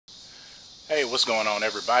Hey, what's going on,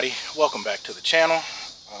 everybody? Welcome back to the channel.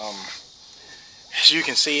 As you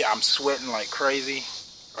can see, I'm sweating like crazy.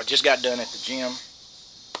 I just got done at the gym,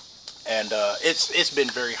 and it's been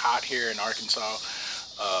very hot here in Arkansas.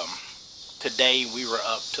 Today we were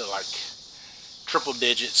up to like triple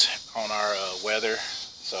digits on our weather,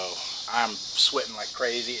 so I'm sweating like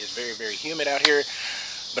crazy. It's very humid out here,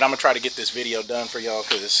 but I'm gonna try to get this video done for y'all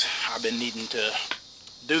because I've been needing to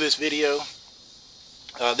do this video.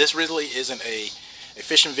 This really isn't a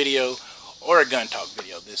fishing video or a gun talk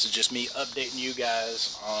video. This is just me updating you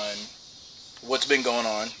guys on what's been going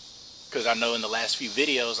on, because I know in the last few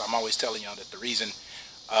videos I'm always telling y'all that the reason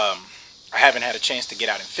I haven't had a chance to get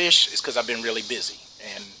out and fish is because I've been really busy,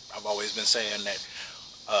 and I've always been saying that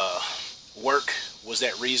work was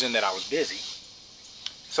that reason that I was busy.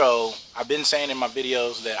 So I've been saying in my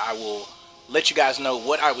videos that I will let you guys know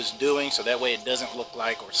what I was doing, so that way it doesn't look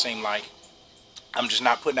like or seem like I'm just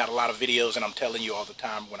not putting out a lot of videos and I'm telling you all the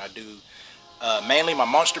time when I do mainly my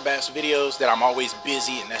monster bass videos that I'm always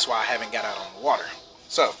busy, and that's why I haven't got out on the water.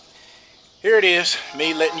 So here it is,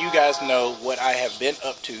 me letting you guys know what I have been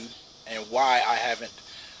up to and why I haven't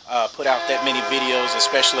put out that many videos,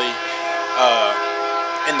 especially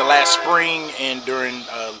in the last spring and during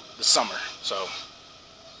the summer. So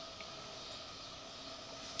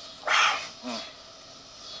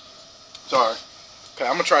sorry. Okay,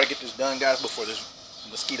 I'm gonna try to get this done, guys, before this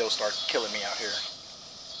mosquitoes start killing me out here.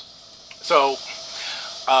 So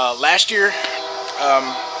last year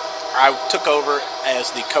I took over as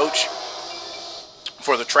the coach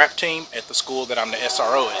for the trap team at the school that I'm the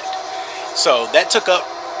SRO at. So that took up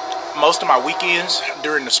most of my weekends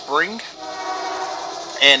during the spring,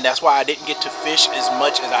 and that's why I didn't get to fish as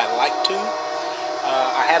much as I like to.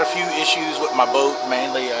 I had a few issues with my boat,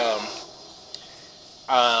 mainly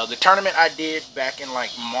the tournament I did back in like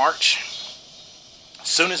March. As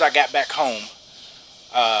soon as I got back home,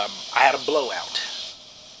 I had a blowout,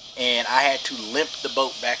 and I had to limp the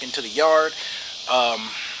boat back into the yard.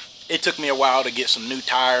 It took me a while to get some new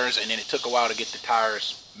tires, and then it took a while to get the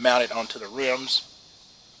tires mounted onto the rims.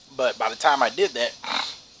 But by the time I did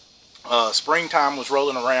that, springtime was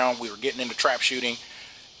rolling around. We were getting into trap shooting,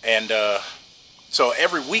 and so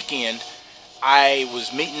every weekend I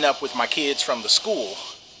was meeting up with my kids from the school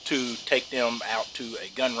to take them out to a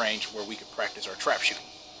gun range where we could practice our trap shooting.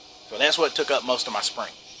 So that's what took up most of my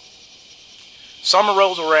spring. Summer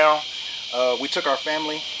rolls around. We took our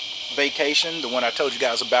family vacation, the one I told you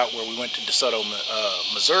guys about, where we went to DeSoto,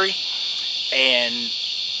 Missouri. And,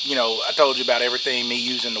 you know, I told you about everything, me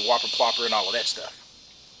using the Whopper Plopper and all of that stuff.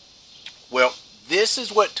 Well, this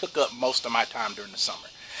is what took up most of my time during the summer.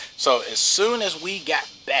 So as soon as we got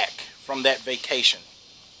back from that vacation,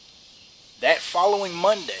 that following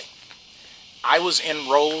Monday, I was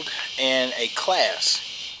enrolled in a class.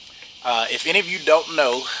 If any of you don't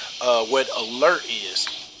know what ALERT is,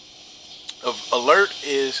 ALERT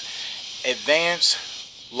is Advanced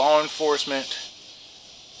Law Enforcement.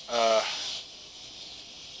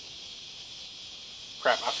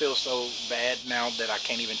 Crap, I feel so bad now that I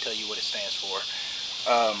can't even tell you what it stands for.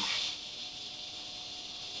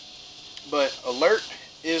 But ALERT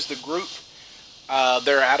is the group.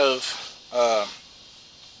 They're out of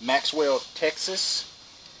Maxwell, Texas.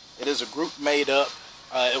 It is a group made up.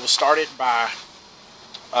 It was started by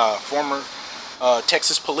former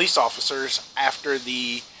Texas police officers after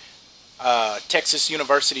the Texas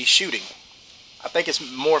University shooting. I think it's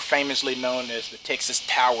more famously known as the Texas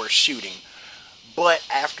Tower shooting. But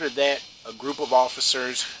after that, a group of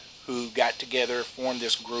officers who got together formed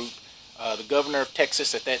this group. The governor of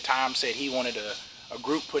Texas at that time said he wanted a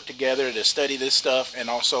group put together to study this stuff and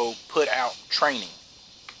also put out training.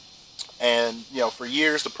 And, you know, for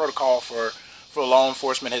years the protocol for law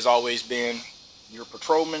enforcement has always been your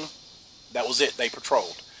patrolmen. That was it. They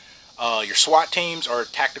patrolled. Your SWAT teams or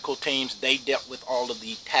tactical teams, they dealt with all of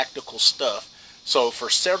the tactical stuff. So for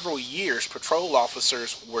several years, patrol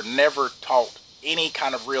officers were never taught any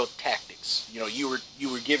kind of real tactics. You know, you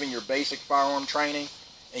were given your basic firearm training,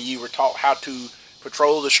 and you were taught how to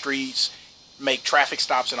patrol the streets, make traffic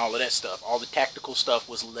stops, and all of that stuff. All the tactical stuff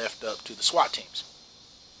was left up to the SWAT teams.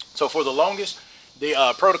 So for the longest, the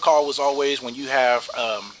protocol was always, when you have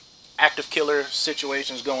active killer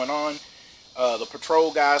situations going on, the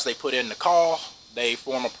patrol guys, they put in the call, they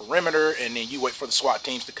form a perimeter, and then you wait for the SWAT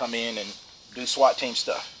teams to come in and do SWAT team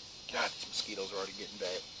stuff. God, these mosquitoes are already getting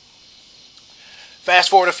bad. Fast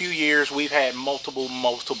forward a few years, we've had multiple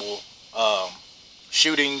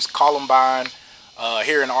shootings. Columbine,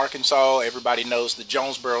 here in Arkansas, everybody knows the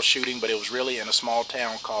Jonesboro shooting, but it was really in a small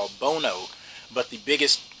town called Bono. But the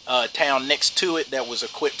biggest town next to it that was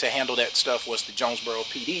equipped to handle that stuff was the Jonesboro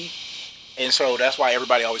PD. and so that's why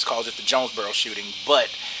everybody always calls it the Jonesboro shooting. But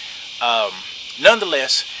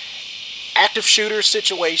nonetheless, active shooter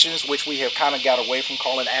situations, which we have kind of got away from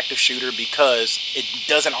calling active shooter because it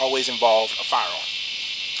doesn't always involve a firearm.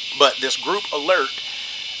 But this group alert,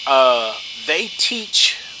 they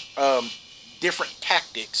teach different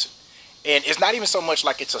tactics, and it's not even so much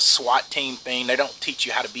like it's a SWAT team thing. They don't teach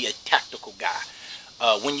you how to be a tactical guy.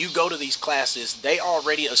 When you go to these classes, they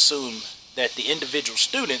already assume that the individual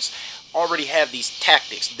students already have these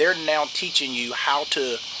tactics. They're now teaching you how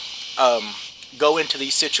to go into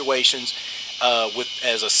these situations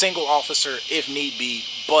as a single officer if need be.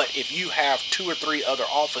 But if you have 2 or 3 other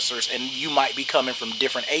officers and you might be coming from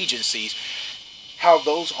different agencies, how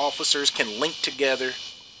those officers can link together,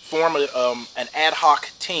 form an ad hoc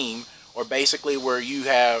team, or basically where you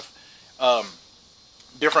have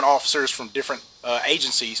different officers from different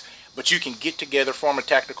agencies, but you can get together, form a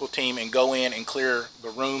tactical team, and go in and clear the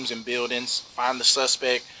rooms and buildings, find the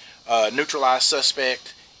suspect, neutralize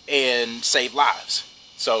suspect, and save lives.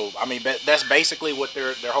 So, I mean, that's basically what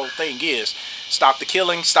their whole thing is. Stop the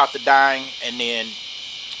killing, stop the dying, and then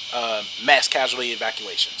mass casualty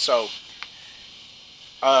evacuation. So,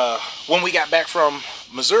 when we got back from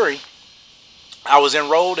Missouri, I was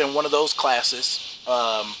enrolled in one of those classes,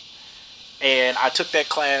 and I took that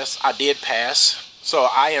class. I did pass. So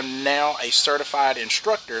I am now a certified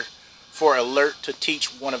instructor for Alert to teach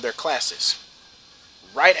one of their classes.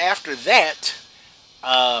 Right after that,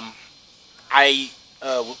 I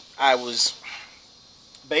was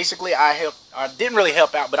basically, I didn't really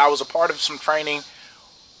help out, but I was a part of some training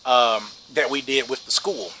that we did with the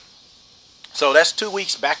school. So that's 2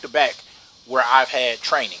 weeks back to back where I've had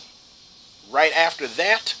training. Right after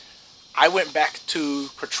that, I went back to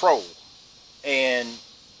patrol, and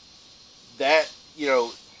that, you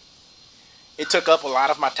know, it took up a lot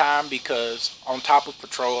of my time because on top of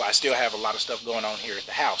patrol, I still have a lot of stuff going on here at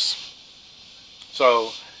the house.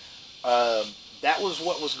 So that was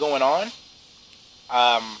what was going on.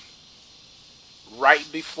 Right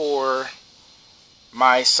before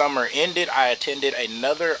my summer ended, I attended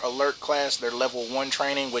another Alert class, their level 1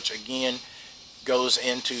 training, which again goes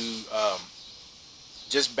into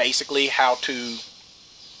just basically how to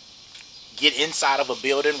get inside of a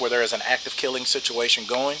building where there is an active killing situation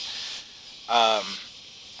going,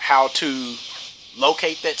 how to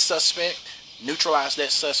locate that suspect, neutralize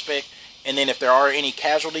that suspect, and then if there are any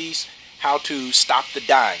casualties, how to stop the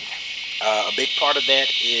dying. A big part of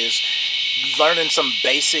that is learning some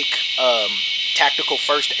basic tactical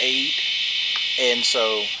first aid, and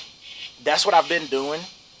so that's what I've been doing.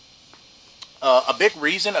 A big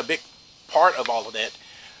part of all of that,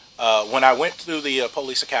 when I went through the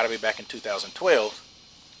police academy back in 2012,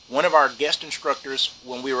 one of our guest instructors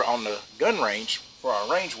when we were on the gun range for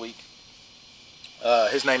our range week,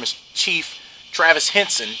 his name is Chief Travis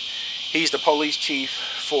Henson. He's the police chief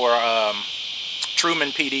for Truman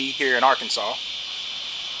PD here in Arkansas.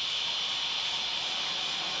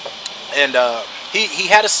 And he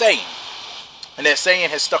had a saying, and that saying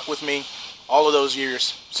has stuck with me all of those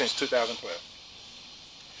years since 2012.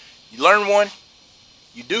 You learn one,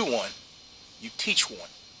 you do one, you teach one.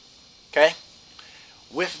 Okay?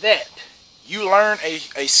 With that, you learn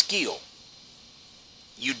a skill.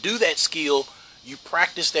 You do that skill, you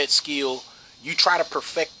practice that skill, you try to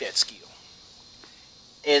perfect that skill.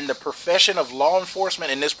 In the profession of law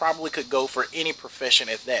enforcement, and this probably could go for any profession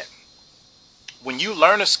at that, when you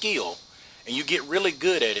learn a skill and you get really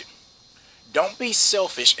good at it, don't be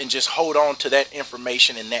selfish and just hold on to that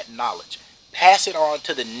information and that knowledge. Pass it on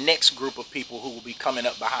to the next group of people who will be coming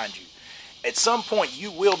up behind you. At some point,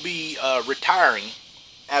 you will be retiring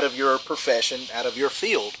out of your profession, out of your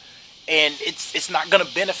field, and it's not going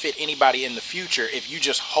to benefit anybody in the future if you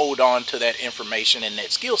just hold on to that information and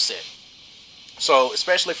that skill set. So,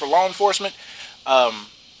 especially for law enforcement,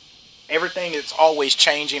 everything is always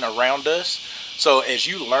changing around us. So, as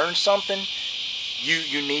you learn something,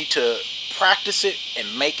 you need to practice it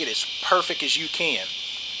and make it as perfect as you can.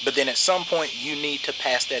 But then at some point, you need to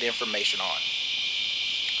pass that information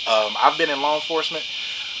on. I've been in law enforcement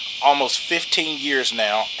almost 15 years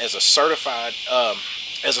now as a certified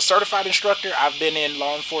instructor. I've been in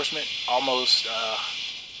law enforcement almost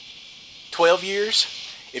 12 years.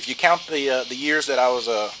 If you count the years that I was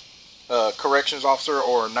a corrections officer,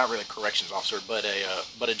 or not really corrections officer, but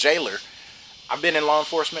a jailer, I've been in law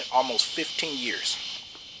enforcement almost 15 years.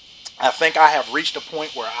 I think I have reached a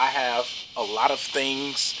point where I have a lot of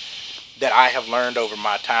things that I have learned over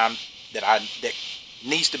my time that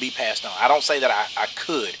needs to be passed on. I don't say that I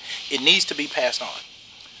could. It needs to be passed on.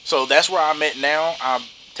 So that's where I'm at now. I'm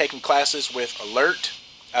taking classes with Alert.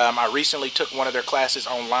 I recently took one of their classes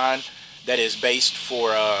online that is based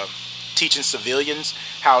for teaching civilians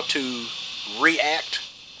how to react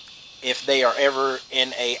if they are ever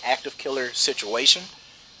in a active killer situation.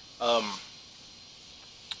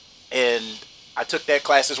 And I took that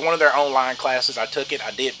class. It's one of their online classes. I took it.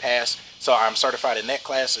 I did pass, so I'm certified in that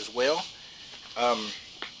class as well.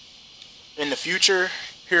 In the future,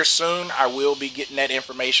 here soon, I will be getting that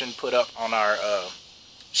information put up on our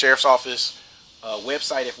sheriff's office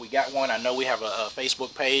website if we got one. I know we have a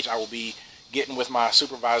Facebook page. I will be getting with my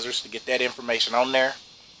supervisors to get that information on there.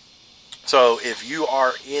 So if you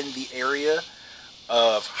are in the area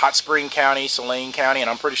of Hot Spring County, Saline County, and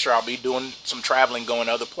I'm pretty sure I'll be doing some traveling going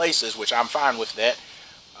other places, which I'm fine with that.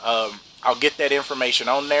 I'll get that information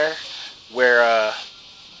on there where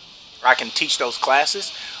I can teach those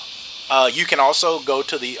classes. You can also go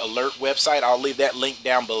to the Alert website. I'll leave that link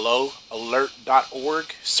down below,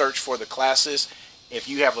 alert.org. Search for the classes. If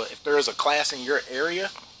there is a class in your area,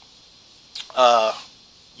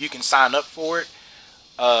 you can sign up for it.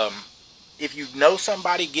 If you know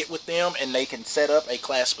somebody, get with them and they can set up a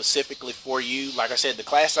class specifically for you. Like I said, the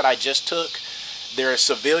class that I just took, there is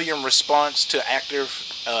civilian response to active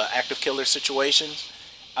killer situations.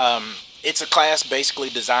 It's a class basically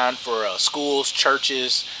designed for schools,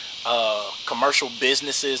 churches, commercial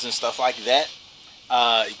businesses and stuff like that.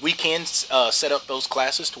 We can set up those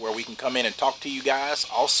classes to where we can come in and talk to you guys.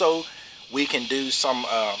 Also, we can do some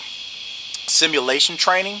simulation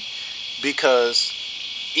training, because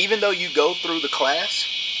even though you go through the class,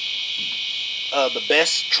 the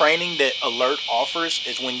best training that Alert offers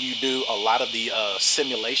is when you do a lot of the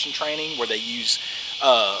simulation training, where they use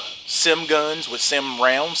sim guns with sim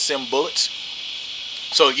rounds, sim bullets.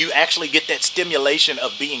 So you actually get that stimulation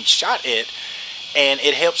of being shot at, and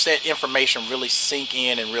it helps that information really sink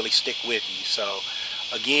in and really stick with you. So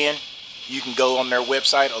again, you can go on their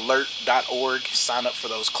website, alert.org, sign up for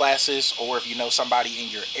those classes, or if you know somebody in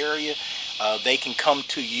your area, they can come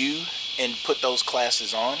to you and put those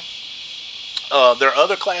classes on. Their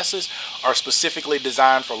other classes are specifically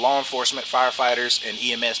designed for law enforcement, firefighters, and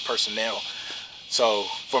EMS personnel. So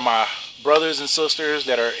for my brothers and sisters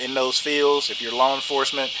that are in those fields, if you're law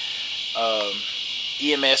enforcement,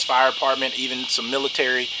 EMS, fire department, even some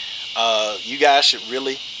military, you guys should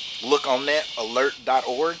really look on that,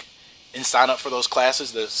 alert.org, and sign up for those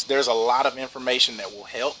classes. There's a lot of information that will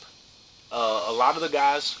help. A lot of the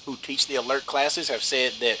guys who teach the Alert classes have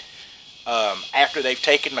said that after they've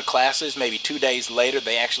taken the classes, maybe 2 days later,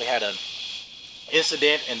 they actually had an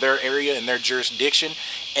incident in their area, in their jurisdiction,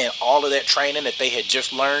 and all of that training that they had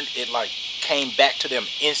just learned, it like came back to them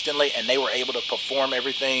instantly, and they were able to perform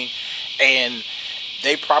everything, and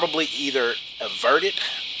they probably either averted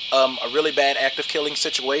a really bad active killing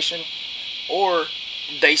situation, or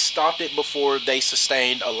they stopped it before they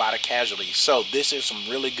sustained a lot of casualties. So this is some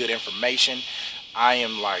really good information. I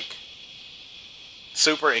am like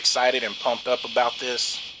super excited and pumped up about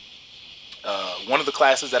this. One of the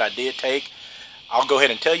classes that I did take, I'll go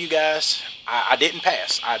ahead and tell you guys, I didn't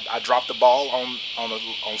pass. I dropped the ball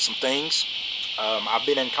on some things. I've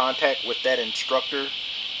been in contact with that instructor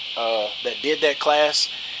that did that class.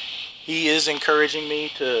 He is encouraging me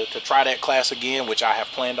to try that class again, which I have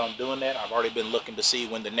planned on doing that. I've already been looking to see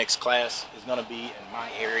when the next class is going to be in my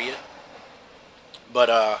area.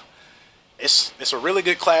 But it's a really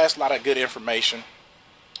good class, a lot of good information,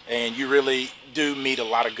 and you really do meet a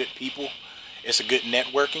lot of good people. It's a good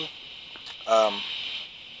networking.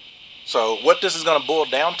 So what this is going to boil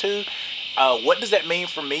down to, what does that mean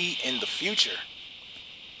for me in the future?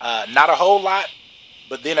 Not a whole lot,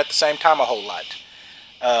 but then at the same time a whole lot.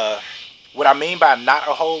 What I mean by not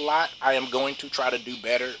a whole lot, I am going to try to do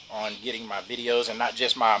better on getting my videos, and not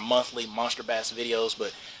just my monthly Monster Bass videos,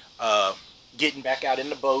 but getting back out in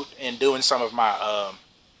the boat and doing some of my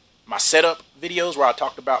my setup videos where I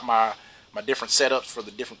talked about my different setups for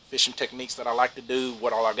the different fishing techniques that I like to do,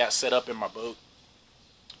 what all I got set up in my boat,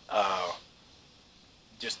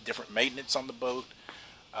 just different maintenance on the boat,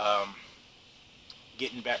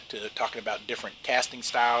 getting back to talking about different casting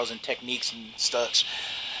styles and techniques and such,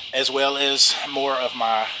 as well as more of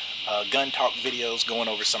my gun talk videos, going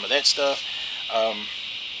over some of that stuff.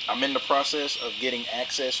 I'm in the process of getting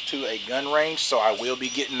access to a gun range, so I will be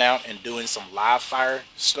getting out and doing some live fire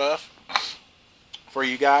stuff for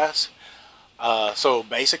you guys. So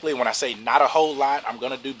basically, when I say not a whole lot, I'm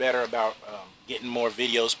going to do better about getting more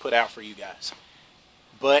videos put out for you guys.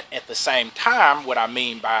 But at the same time, what I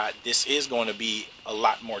mean by this is going to be a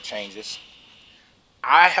lot more changes.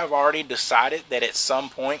 I have already decided that at some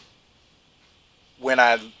point when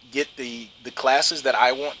I get the classes that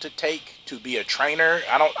I want to take to be a trainer.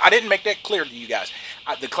 I didn't make that clear to you guys.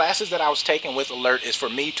 The classes that I was taking with Alert is for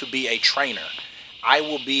me to be a trainer. I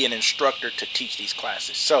will be an instructor to teach these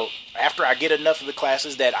classes. So after I get enough of the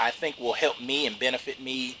classes that I think will help me and benefit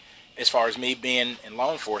me as far as me being in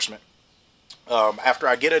law enforcement, after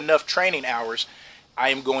I get enough training hours, I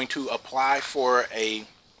am going to apply for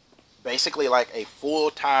basically like a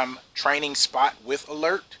full-time training spot with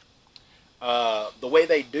Alert. The way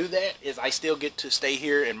they do that is I still get to stay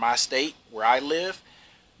here in my state where I live,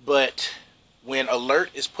 but when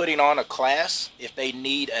Alert is putting on a class, if they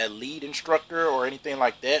need a lead instructor or anything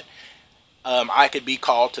like that, I could be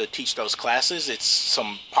called to teach those classes. It's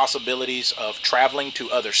some possibilities of traveling to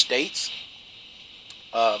other states,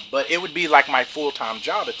 but it would be like my full-time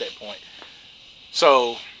job at that point.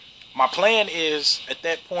 So my plan is at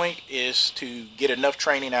that point is to get enough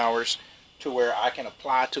training hours to where I can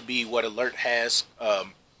apply to be what Alert has.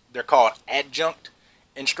 They're called adjunct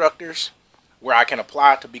instructors, where I can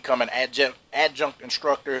apply to become an adjunct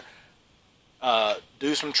instructor,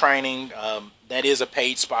 do some training. That is a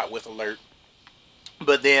paid spot with Alert.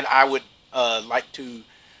 But then I would like to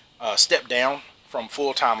step down from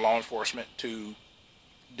full-time law enforcement to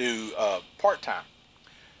do part-time.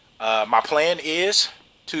 My plan is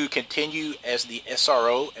to continue as the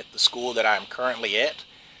SRO at the school that I'm currently at,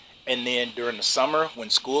 and then during the summer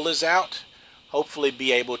when school is out, hopefully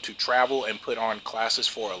be able to travel and put on classes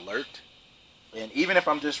for Alert. And even if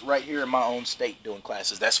I'm just right here in my own state doing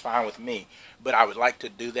classes, that's fine with me. But I would like to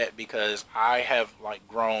do that because I have like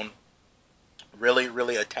grown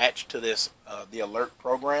really attached to this the Alert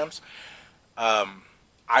programs.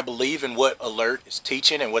 I believe in what Alert is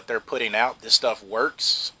teaching and what they're putting out. This stuff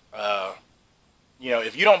works. You know,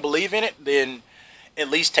 if you don't believe in it, then at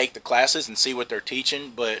least take the classes and see what they're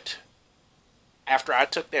teaching. But after I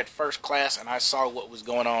took that first class and I saw what was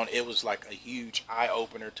going on, it was like a huge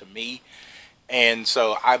eye-opener to me. And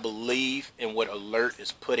so I believe in what Alert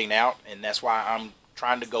is putting out, and that's why I'm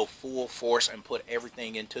trying to go full force and put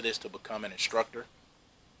everything into this to become an instructor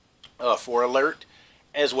for Alert,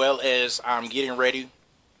 as well as I'm getting ready.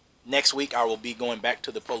 Next week I will be going back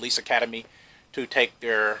to the police academy to take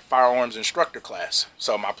their firearms instructor class.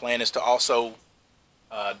 So my plan is to also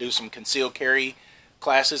do some concealed carry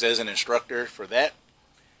classes as an instructor for that.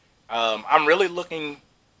 I'm really looking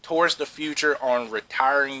towards the future on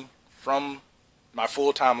retiring from my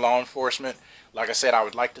full-time law enforcement. Like I said, I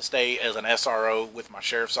would like to stay as an SRO with my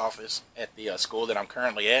sheriff's office at the school that I'm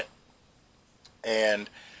currently at. And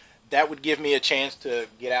that would give me a chance to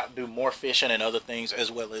get out and do more fishing and other things,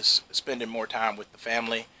 as well as spending more time with the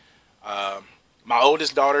family. My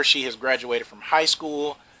oldest daughter, she has graduated from high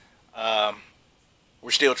school.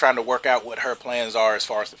 We're still trying to work out what her plans are as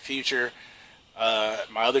far as the future.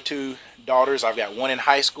 My other two daughters, I've got one in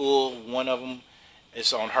high school. One of them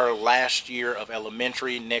is on her last year of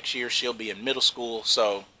elementary. Next year she'll be in middle school.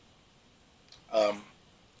 So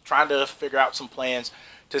trying to figure out some plans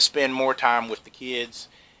to spend more time with the kids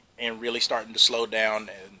and really starting to slow down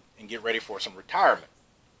and get ready for some retirement.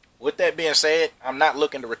 With that being said, I'm not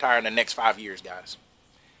looking to retire in the next 5 years, guys.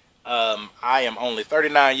 I am only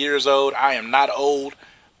 39 years old. I am not old.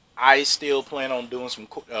 I still plan on doing some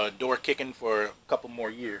door kicking for a couple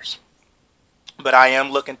more years. But I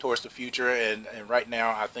am looking towards the future, and right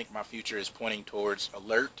now I think my future is pointing towards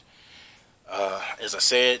Alert. As I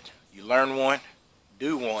said, you learn one,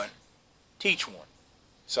 do one, teach one.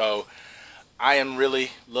 So I am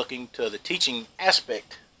really looking to the teaching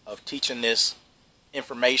aspect of teaching this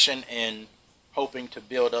information and hoping to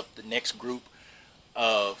build up the next group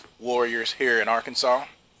of warriors here in Arkansas.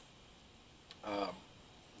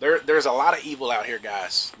 There's a lot of evil out here,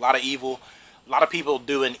 guys. A lot of evil. A lot of people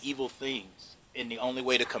doing evil things. And the only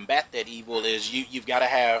way to combat that evil is you've got to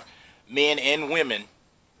have men and women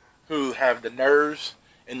who have the nerves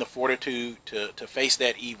and the fortitude to face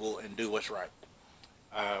that evil and do what's right.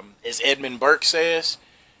 As Edmund Burke says,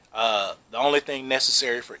 the only thing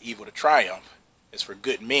necessary for evil to triumph is for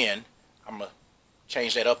good men. I'm going to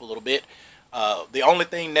change that up a little bit. The only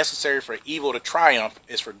thing necessary for evil to triumph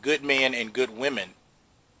is for good men and good women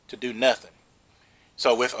to do nothing.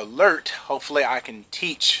 So with Alert, hopefully I can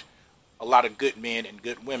teach a lot of good men and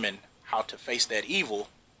good women how to face that evil.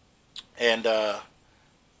 And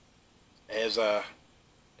as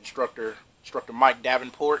instructor Mike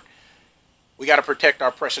Davenport, we got to protect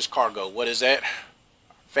our precious cargo. What is that?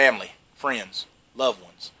 Family, friends, loved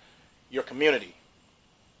ones, your community.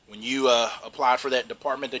 When you apply for that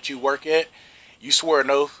department that you work at, you swear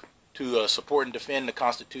an oath to support and defend the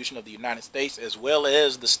Constitution of the United States, as well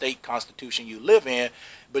as the state constitution you live in,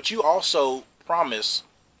 but you also promise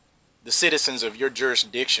the citizens of your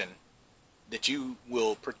jurisdiction, that you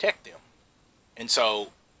will protect them. And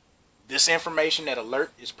so this information that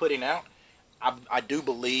Alert is putting out, I do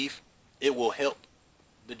believe it will help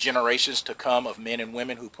the generations to come of men and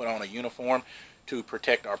women who put on a uniform to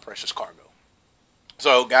protect our precious cargo.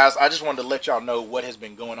 So guys, I just wanted to let y'all know what has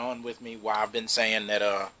been going on with me, why I've been saying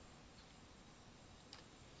that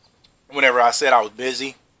whenever I said I was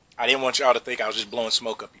busy, I didn't want y'all to think I was just blowing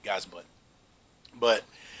smoke up you guys' butt. But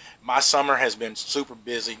my summer has been super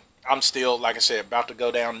busy. I'm still, like I said, about to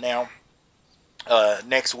go down now.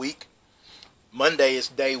 Next week, Monday is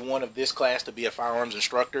day one of this class to be a firearms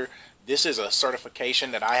instructor. This is a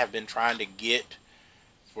certification that I have been trying to get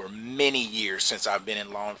for many years since I've been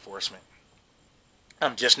in law enforcement.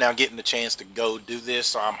 I'm just now getting the chance to go do this,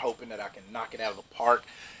 so I'm hoping that I can knock it out of the park,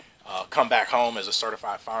 come back home as a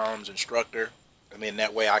certified firearms instructor, and then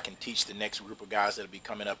that way I can teach the next group of guys that will be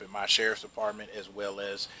coming up in my sheriff's department, as well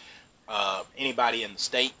as anybody in the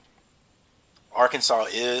state. Arkansas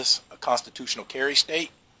is a constitutional carry state.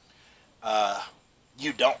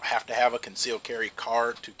 You don't have to have a concealed carry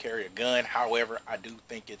card to carry a gun. However, I do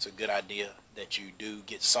think it's a good idea that you do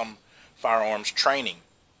get some firearms training.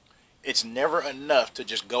 It's never enough to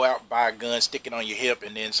just go out, buy a gun, stick it on your hip,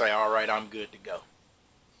 and then say, all right, I'm good to go.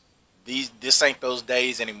 This ain't those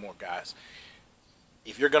days anymore, guys.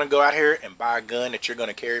 If you're going to go out here and buy a gun that you're going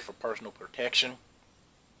to carry for personal protection,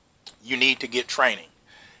 you need to get training.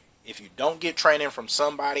 If you don't get training from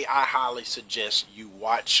somebody, I highly suggest you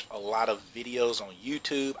watch a lot of videos on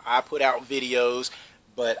YouTube. I put out videos,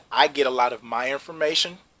 but I get a lot of my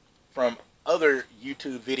information from other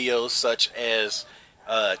YouTube videos such as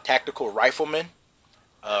Tactical Rifleman,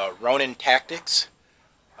 Ronin Tactics,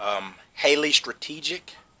 Haley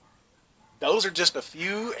Strategic. Those are just a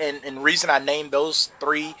few, and the reason I named those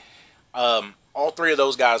three, all three of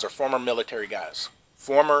those guys are former military guys.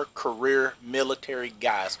 Former career military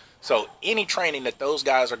guys. So any training that those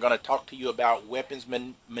guys are going to talk to you about, weapons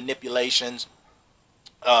manipulations,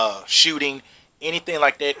 shooting, anything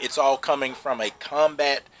like that, it's all coming from a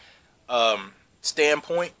combat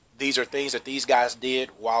standpoint. These are things that these guys did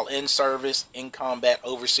while in service, in combat,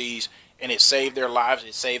 overseas, and it saved their lives,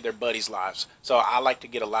 it saved their buddies' lives. So I like to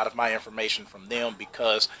get a lot of my information from them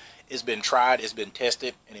because it's been tried, it's been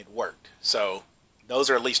tested, and it worked. So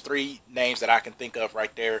those are at least three names that I can think of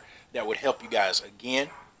right there that would help you guys. Again,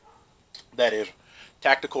 that is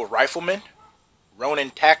Tactical Rifleman,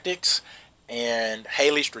 Ronin Tactics, and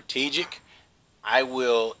Haley Strategic. I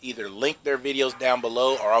will either link their videos down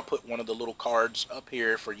below, or I'll put one of the little cards up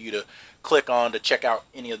here for you to click on to check out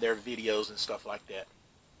any of their videos and stuff like that.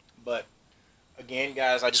 But again,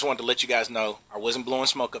 guys, I just wanted to let you guys know I wasn't blowing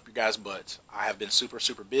smoke up your guys' butts. I have been super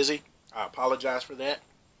busy. I apologize for that.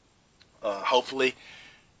 Hopefully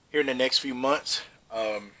here in the next few months,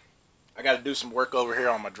 I got to do some work over here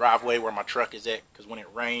on my driveway where my truck is at, because when it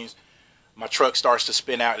rains, my truck starts to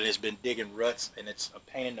spin out and it's been digging ruts, and it's a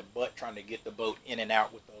pain in the butt trying to get the boat in and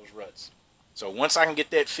out with those ruts. So once I can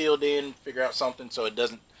get that filled in, figure out something so it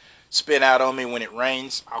doesn't spin out on me when it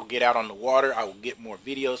rains, I'll get out on the water. I will get more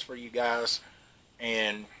videos for you guys,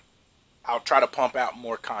 and I'll try to pump out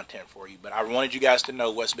more content for you. But I wanted you guys to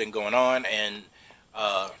know what's been going on and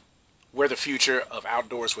where the future of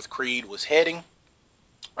Outdoors with Creed was heading.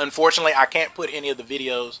 Unfortunately, I can't put any of the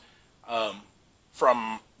videos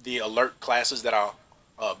from the Alert classes that I'll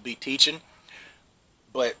be teaching.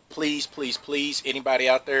 But please, anybody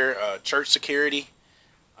out there, church security,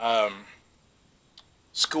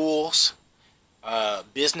 schools,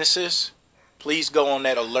 businesses, please go on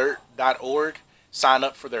that alert.org, sign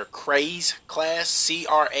up for their CRASE class,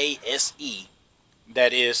 C-R-A-S-E.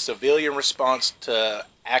 That is Civilian Response to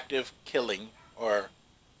Active Killing or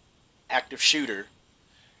Active Shooter.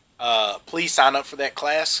 Please sign up for that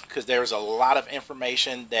class, because there's a lot of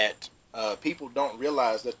information that people don't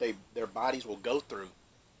realize that their bodies will go through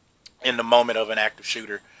in the moment of an active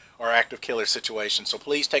shooter or active killer situation. So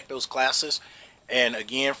please take those classes. And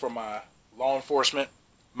again, for my law enforcement,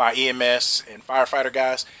 my EMS and firefighter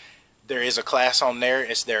guys, there is a class on there.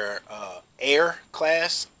 It's their AIR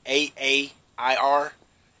class, AAIR,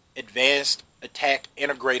 Advanced Attack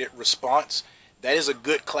Integrated Response. That is a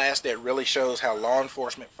good class that really shows how law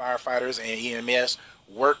enforcement, firefighters, and EMS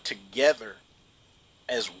work together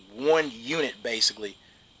as one unit, basically,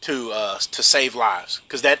 to save lives.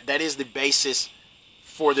 Because that is the basis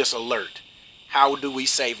for this alert. How do we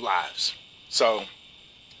save lives? So,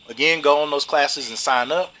 again, go on those classes and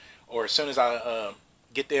sign up. Or as soon as I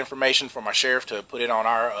get the information from my sheriff to put it on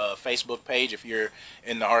our Facebook page, if you're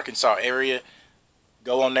in the Arkansas area,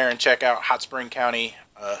 go on there and check out Hot Spring County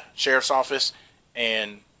Sheriff's Office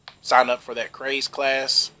and sign up for that CRASE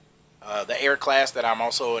class. the air class that I'm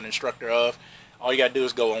also an instructor of. All you gotta do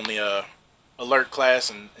is go on the alert class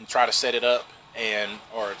and try to set it up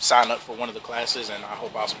or sign up for one of the classes, and I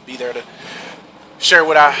hope I'll be there to share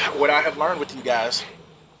what I have learned with you guys.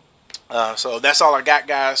 So that's all I got,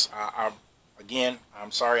 guys. Again,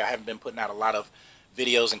 I'm sorry I haven't been putting out a lot of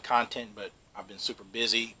videos and content, but I've been super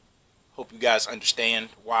busy. Hope you guys understand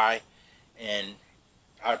why, and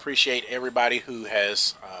I appreciate everybody who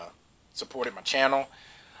has supported my channel.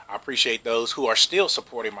 I appreciate those who are still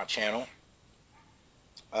supporting my channel.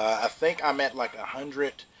 I think I'm at like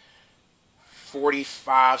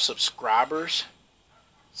 145 subscribers.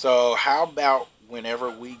 So how about whenever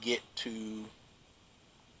we get to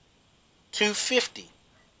 250?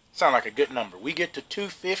 Sound like a good number. We get to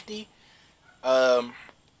 250. I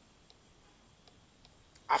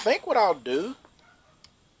think what I'll do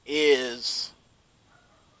is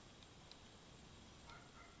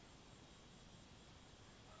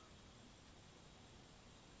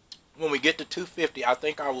when we get to 250, I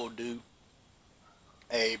think I will do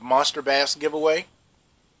a Monster Bass giveaway,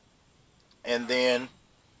 and then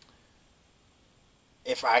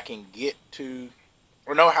if I can get to,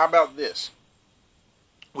 or no, how about this?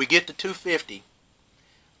 We get to 250,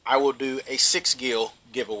 I will do a 6-gill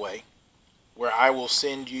giveaway where I will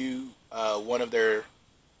send you one of their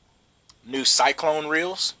new Cyclone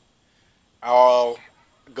reels. I'll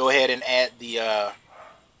go ahead and add the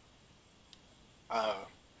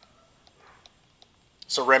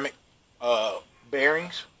ceramic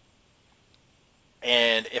bearings,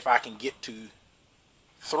 and if I can get to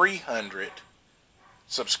 300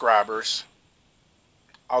 subscribers,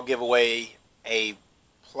 I'll give away a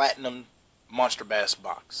platinum Monster Bass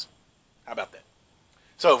box. How about that?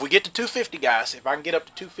 So if we get to 250, guys, if I can get up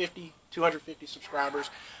to 250 subscribers,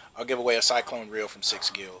 I'll give away a Cyclone reel from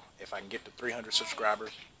 6-gill. If I can get to 300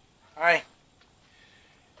 subscribers, all right.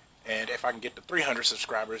 And if I can get to 300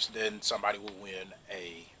 subscribers, then somebody will win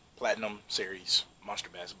a Platinum Series Monster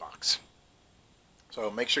Bass box.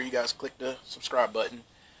 So make sure you guys click the subscribe button.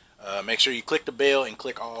 Make sure you click the bell and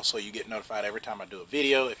click all so you get notified every time I do a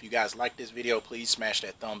video. If you guys like this video, please smash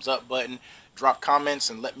that thumbs up button. Drop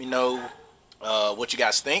comments and let me know what you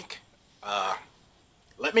guys think.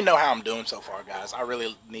 Let me know how I'm doing so far, guys. I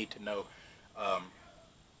really need to know,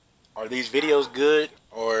 are these videos good,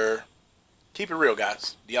 or keep it real,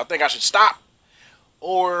 guys? Do y'all think I should stop,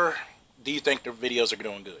 or do you think the videos are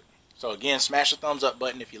doing good? So again, smash the thumbs up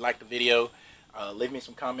button if you like the video. Leave me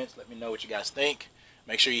some comments. Let me know what you guys think.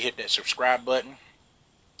 Make sure you hit that subscribe button.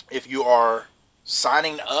 If you are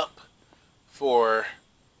signing up for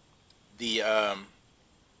the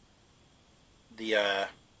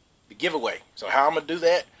giveaway, so how I'm gonna do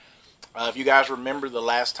that? If you guys remember the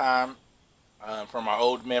last time, from my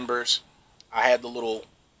old members, I had the little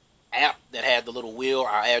app that had the little wheel.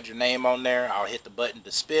 I'll add your name on there. I'll hit the button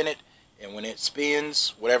to spin it, and when it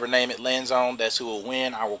spins, whatever name it lands on, that's who will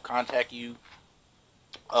win. I will contact you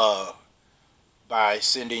by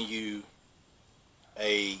sending you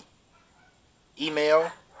a email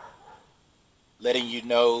letting you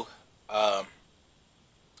know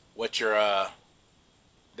what your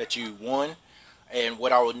that you won, and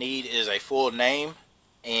what I will need is a full name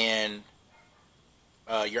and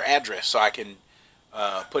your address so I can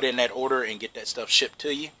put in that order and get that stuff shipped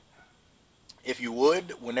to you. If you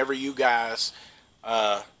would, whenever you guys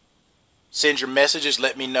send your messages,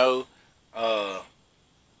 let me know.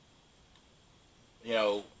 You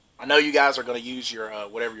know, I know you guys are going to use your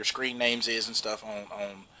whatever your screen names is and stuff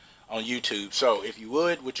on YouTube. So if you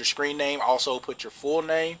would, with your screen name, also put your full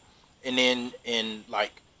name, and then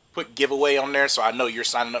like put giveaway on there so I know you're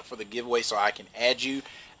signing up for the giveaway so I can add you.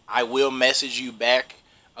 I will message you back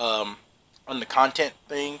on the content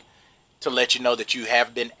thing to let you know that you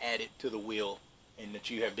have been added to the wheel and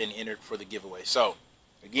that you have been entered for the giveaway. So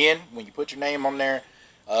again, when you put your name on there,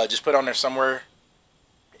 just put on there somewhere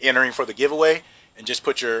entering for the giveaway, and just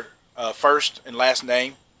put your first and last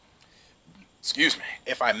name. Excuse me.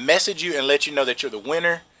 If I message you and let you know that you're the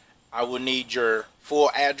winner, I will need your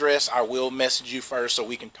full address. I will message you first so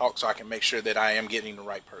we can talk, so I can make sure that I am getting the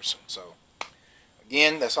right person. So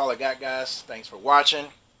again, that's all I got, guys. Thanks for watching,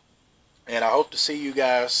 and I hope to see you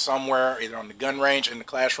guys somewhere, either on the gun range, in the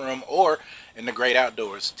classroom, or in the great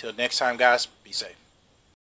outdoors. Till next time, guys, be safe.